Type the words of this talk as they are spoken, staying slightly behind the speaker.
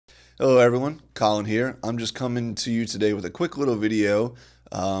Hello everyone, Colin here. I'm just coming to you today with a quick little video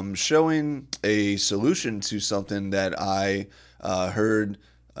showing a solution to something that I heard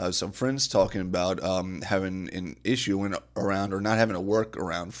some friends talking about having an issue around or not having a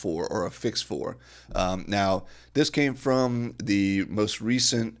workaround for or a fix for. Now, this came from the most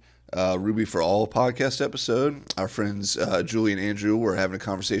recent Ruby for All podcast episode. Our friends Julie and Andrew were having a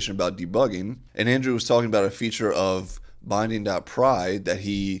conversation about debugging, and Andrew was talking about a feature of binding.pry that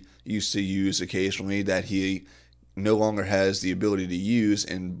he used to use occasionally that he no longer has the ability to use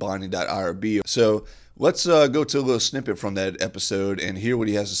in binding.irb. So let's go to a little snippet from that episode and hear what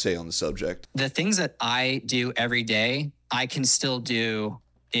he has to say on the subject. The things that I do every day, I can still do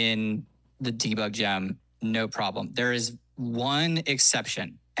in the debug gem, no problem. There is one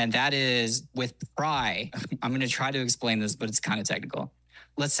exception, and that is with pry. I'm going to try to explain this, but it's kind of technical.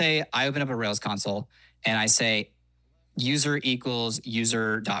 Let's say I open up a Rails console and I say user equals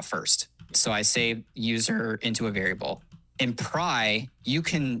user.first. So I save user into a variable. In pry, you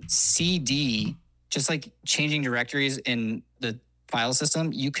can cd, just like changing directories in the file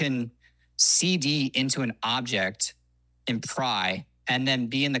system, you can cd into an object in pry and then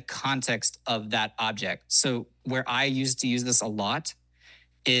be in the context of that object. So where I used to use this a lot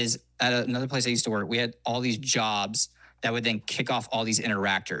is at another place I used to work. We had all these jobs that would then kick off all these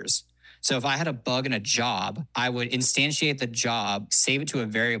interactors. So if I had a bug in a job, I would instantiate the job, save it to a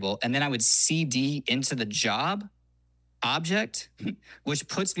variable, and then I would cd into the job object, which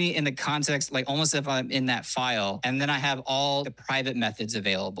puts me in the context, like almost if I'm in that file. And then I have all the private methods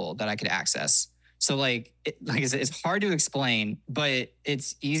available that I could access. So like I said, it's hard to explain, but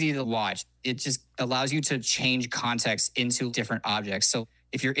it's easy to watch. It just allows you to change context into different objects. So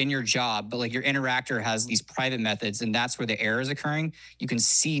if you're in your job, but like your interactor has these private methods and that's where the error is occurring, you can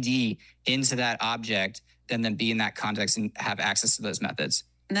cd into that object and then be in that context and have access to those methods.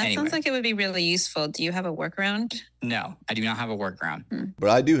 And that sounds like it would be really useful. Do you have a workaround? No, I do not have a workaround.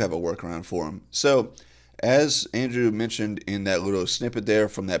 But I do have a workaround for him. So as Andrew mentioned in that little snippet there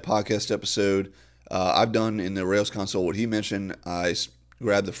from that podcast episode, I've done in the Rails console what he mentioned. I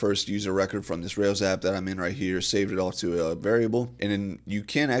grabbed the first user record from this Rails app that I'm in right here, saved it off to a variable, and then you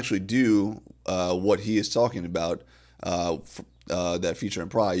can actually do what he is talking about, that feature in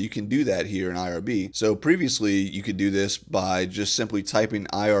pry. You can do that here in IRB. So previously you could do this by just simply typing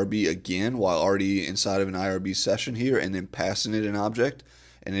IRB again while already inside of an IRB session here and then passing it an object,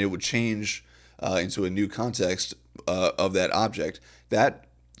 and it would change into a new context of that object. That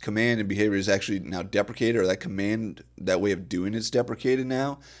command and behavior is actually now deprecated, or that command, that way of doing it's deprecated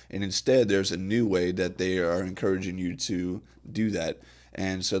now, and instead there's a new way that they are encouraging you to do that.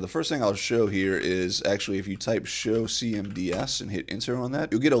 And so the first thing I'll show here is actually if you type show cmds and hit enter on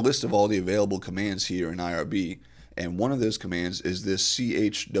that, you'll get a list of all the available commands here in IRB, and one of those commands is this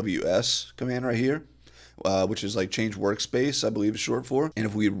chws command right here, which is like change workspace, I believe is short for. And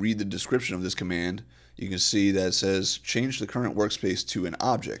if we read the description of this command, you can see that it says change the current workspace to an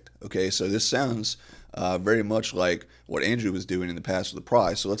object. Okay, so this sounds very much like what Andrew was doing in the past with the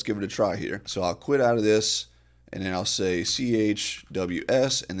pry. So let's give it a try here. So I'll quit out of this, and then I'll say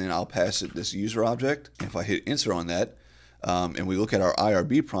chws, and then I'll pass it this user object. And if I hit enter on that, and we look at our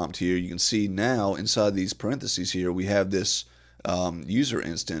IRB prompt here, you can see now inside these parentheses here, we have this user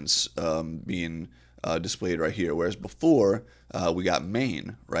instance being displayed right here, whereas before we got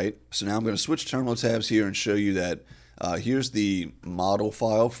main, right? So now I'm going to switch terminal tabs here and show you that here's the model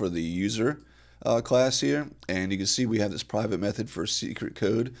file for the user class here, and you can see we have this private method for secret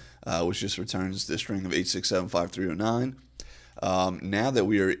code, which just returns the string of 8675309. Now that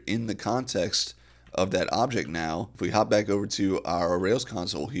we are in the context of that object now, if we hop back over to our Rails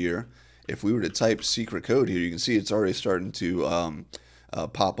console here, if we were to type secret code here, you can see it's already starting to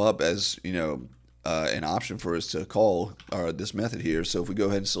pop up as, you know, an option for us to call this method here. So if we go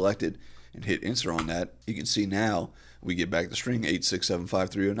ahead and select it and hit enter on that, you can see now we get back the string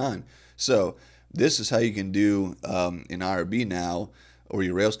 8675309. So this is how you can do in IRB now, or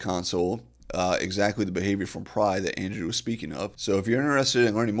your Rails console, exactly the behavior from pry that Andrew was speaking of. So if you're interested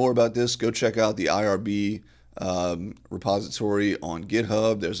in learning more about this, go check out the IRB repository on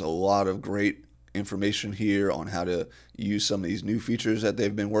GitHub. There's a lot of great information here on how to use some of these new features that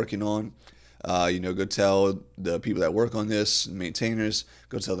they've been working on. Go tell the people that work on this, maintainers,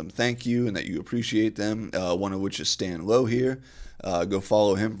 go tell them thank you and that you appreciate them, one of which is Stan Lowe here. Go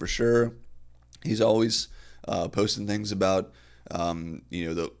follow him for sure. He's always posting things about some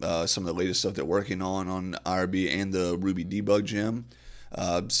of the latest stuff they're working on IRB and the Ruby debug gem.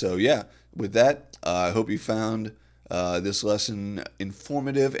 So yeah, with that, I hope you found this lesson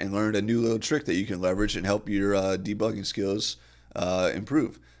informative and learned a new little trick that you can leverage and help your debugging skills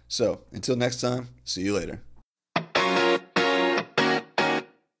improve. So until next time, see you later.